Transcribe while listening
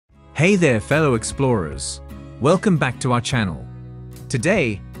Hey there, fellow explorers. Welcome back to our channel.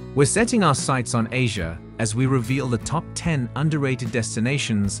 Today, we're setting our sights on Asia as we reveal the top 10 underrated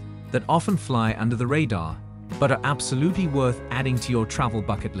destinations that often fly under the radar, but are absolutely worth adding to your travel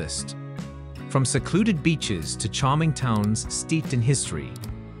bucket list. From secluded beaches to charming towns steeped in history,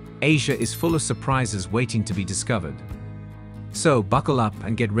 Asia is full of surprises waiting to be discovered. So buckle up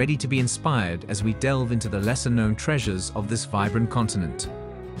and get ready to be inspired as we delve into the lesser-known treasures of this vibrant continent.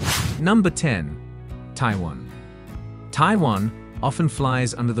 Number 10. Taiwan. Taiwan often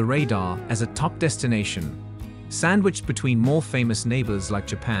flies under the radar as a top destination, sandwiched between more famous neighbors like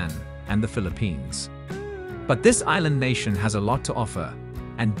Japan and the Philippines. But this island nation has a lot to offer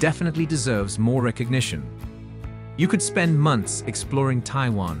and definitely deserves more recognition. You could spend months exploring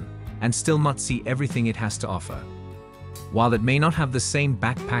Taiwan and still not see everything it has to offer. While it may not have the same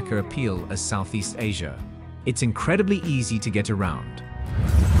backpacker appeal as Southeast Asia, it's incredibly easy to get around.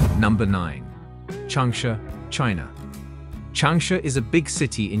 Number 9. Changsha, China. Changsha is a big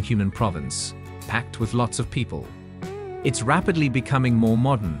city in Hunan Province, packed with lots of people. It's rapidly becoming more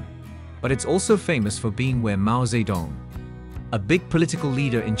modern, but it's also famous for being where Mao Zedong, a big political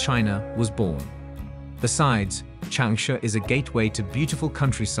leader in China, was born. Besides, Changsha is a gateway to beautiful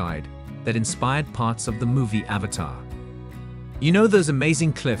countryside that inspired parts of the movie Avatar. You know those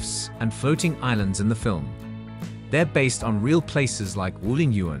amazing cliffs and floating islands in the film? They're based on real places like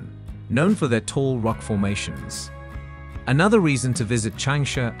Wulingyuan, known for their tall rock formations. Another reason to visit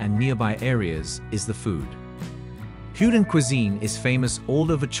Changsha and nearby areas is the food. Hunan cuisine is famous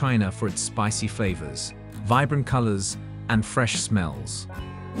all over China for its spicy flavors, vibrant colors, and fresh smells.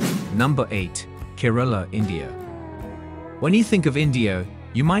 Number 8. Kerala, India. When you think of India,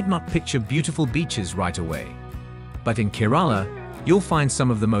 you might not picture beautiful beaches right away. But in Kerala, you'll find some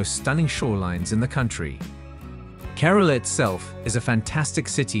of the most stunning shorelines in the country. Kerala itself is a fantastic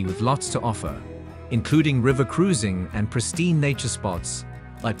city with lots to offer, including river cruising and pristine nature spots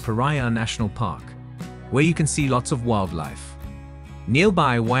like Periyar National Park, where you can see lots of wildlife.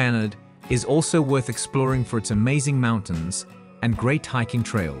 Nearby Wayanad is also worth exploring for its amazing mountains and great hiking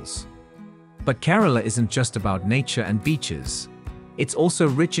trails. But Kerala isn't just about nature and beaches, it's also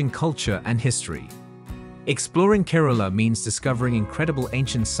rich in culture and history. Exploring Kerala means discovering incredible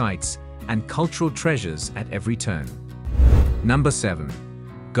ancient sites and cultural treasures at every turn. Number 7.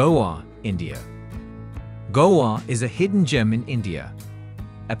 Goa, India. Goa is a hidden gem in India,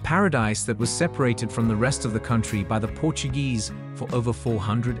 a paradise that was separated from the rest of the country by the Portuguese for over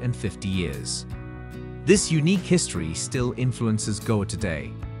 450 years. This unique history still influences Goa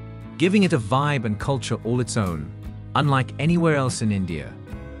today, giving it a vibe and culture all its own, unlike anywhere else in India.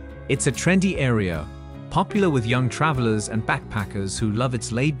 It's a trendy area, popular with young travelers and backpackers who love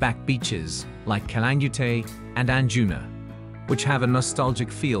its laid-back beaches like Kalangute and Anjuna, which have a nostalgic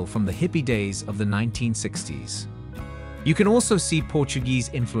feel from the hippie days of the 1960s. You can also see Portuguese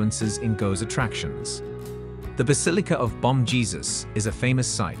influences in Goa's attractions. The Basilica of Bom Jesus is a famous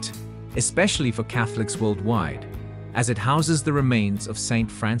site, especially for Catholics worldwide, as it houses the remains of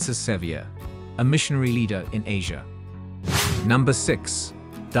Saint Francis Xavier, a missionary leader in Asia. Number 6.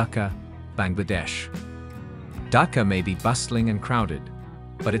 Dhaka, Bangladesh. Dhaka may be bustling and crowded,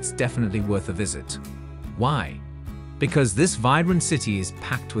 but it's definitely worth a visit. Why? Because this vibrant city is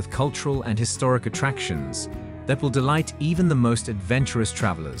packed with cultural and historic attractions that will delight even the most adventurous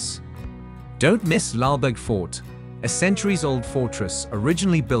travelers. Don't miss Lal Beg Fort, a centuries-old fortress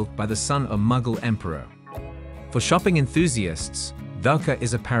originally built by the son of Mughal emperor. For shopping enthusiasts, Dhaka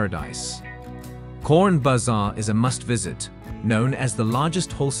is a paradise. Corn Bazaar is a must-visit, known as the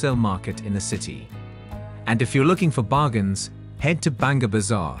largest wholesale market in the city. And if you're looking for bargains, head to Banga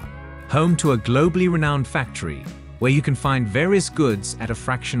Bazaar, home to a globally renowned factory where you can find various goods at a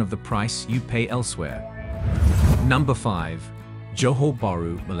fraction of the price you pay elsewhere. Number 5. Johor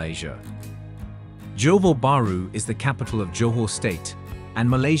Bahru, Malaysia. Johor Bahru is the capital of Johor State and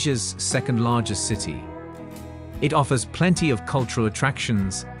Malaysia's second-largest city. It offers plenty of cultural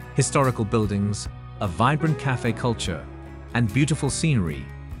attractions, historical buildings, a vibrant cafe culture, and beautiful scenery,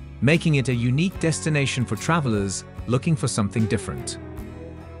 making it a unique destination for travelers looking for something different.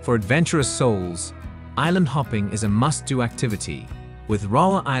 For adventurous souls, island hopping is a must-do activity, with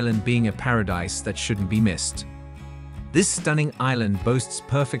Rawa Island being a paradise that shouldn't be missed. This stunning island boasts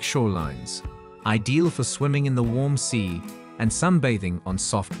perfect shorelines, ideal for swimming in the warm sea and sunbathing on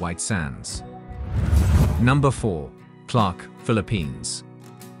soft white sands. Number 4. Clark, Philippines.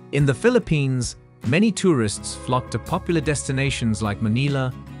 In the Philippines, many tourists flock to popular destinations like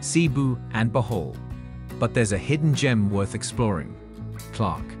Manila, Cebu, and Bohol. But there's a hidden gem worth exploring: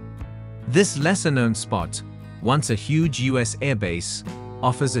 Clark. This lesser-known spot, once a huge US airbase,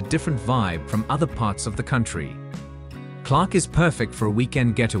 offers a different vibe from other parts of the country. Clark is perfect for a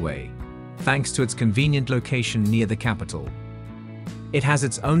weekend getaway, thanks to its convenient location near the capital. It has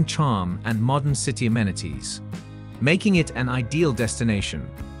its own charm and modern city amenities, making it an ideal destination.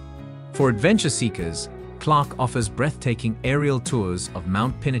 For adventure seekers, Clark offers breathtaking aerial tours of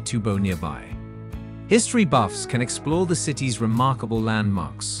Mount Pinatubo nearby. History buffs can explore the city's remarkable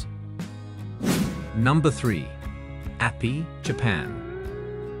landmarks. Number 3. Appy, Japan.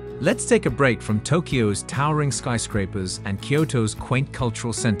 Let's take a break from Tokyo's towering skyscrapers and Kyoto's quaint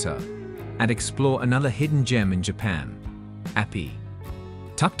cultural center and explore another hidden gem in Japan, Appy.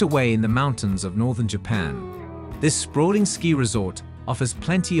 Tucked away in the mountains of northern Japan, this sprawling ski resort offers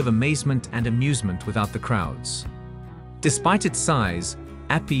plenty of amazement and amusement without the crowds. Despite its size,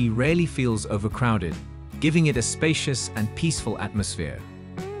 Appy rarely feels overcrowded, giving it a spacious and peaceful atmosphere.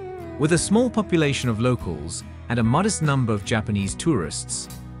 With a small population of locals and a modest number of Japanese tourists,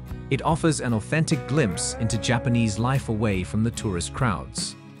 it offers an authentic glimpse into Japanese life away from the tourist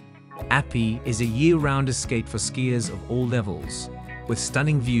crowds. Appy is a year-round escape for skiers of all levels, with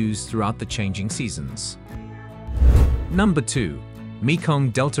stunning views throughout the changing seasons. Number 2. Mekong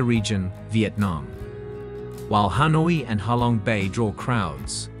Delta region, Vietnam. While Hanoi and Ha Long Bay draw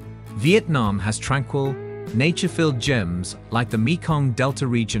crowds, Vietnam has tranquil, nature-filled gems like the Mekong Delta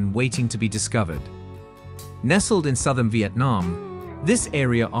region waiting to be discovered. Nestled in southern Vietnam, this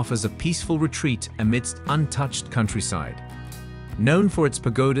area offers a peaceful retreat amidst untouched countryside. Known for its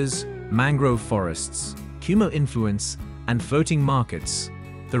pagodas, mangrove forests, Kumo influence, and floating markets,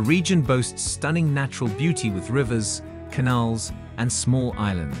 the region boasts stunning natural beauty with rivers, canals, and small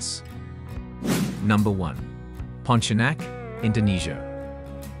islands. Number 1. Pontianak, Indonesia.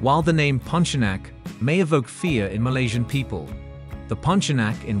 While the name Pontianak may evoke fear in Malaysian people, the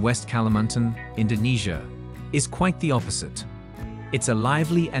Pontianak in West Kalimantan, Indonesia, is quite the opposite. It's a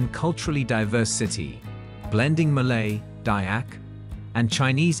lively and culturally diverse city, blending Malay, Dayak, and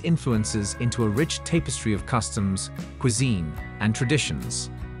Chinese influences into a rich tapestry of customs, cuisine, and traditions.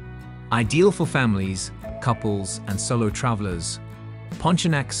 Ideal for families, couples, and solo travelers,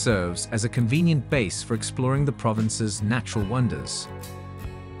 Pontianak serves as a convenient base for exploring the province's natural wonders.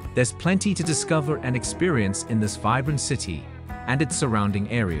 There's plenty to discover and experience in this vibrant city and its surrounding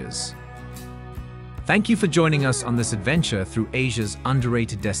areas. Thank you for joining us on this adventure through Asia's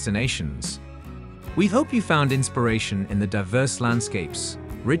underrated destinations. We hope you found inspiration in the diverse landscapes,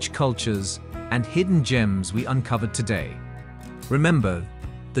 rich cultures, and hidden gems we uncovered today. Remember,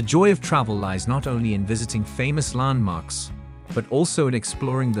 the joy of travel lies not only in visiting famous landmarks, but also in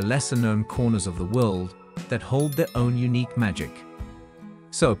exploring the lesser-known corners of the world that hold their own unique magic.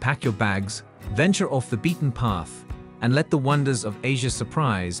 So pack your bags, venture off the beaten path, and let the wonders of Asia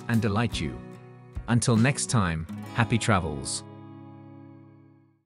surprise and delight you. Until next time, happy travels.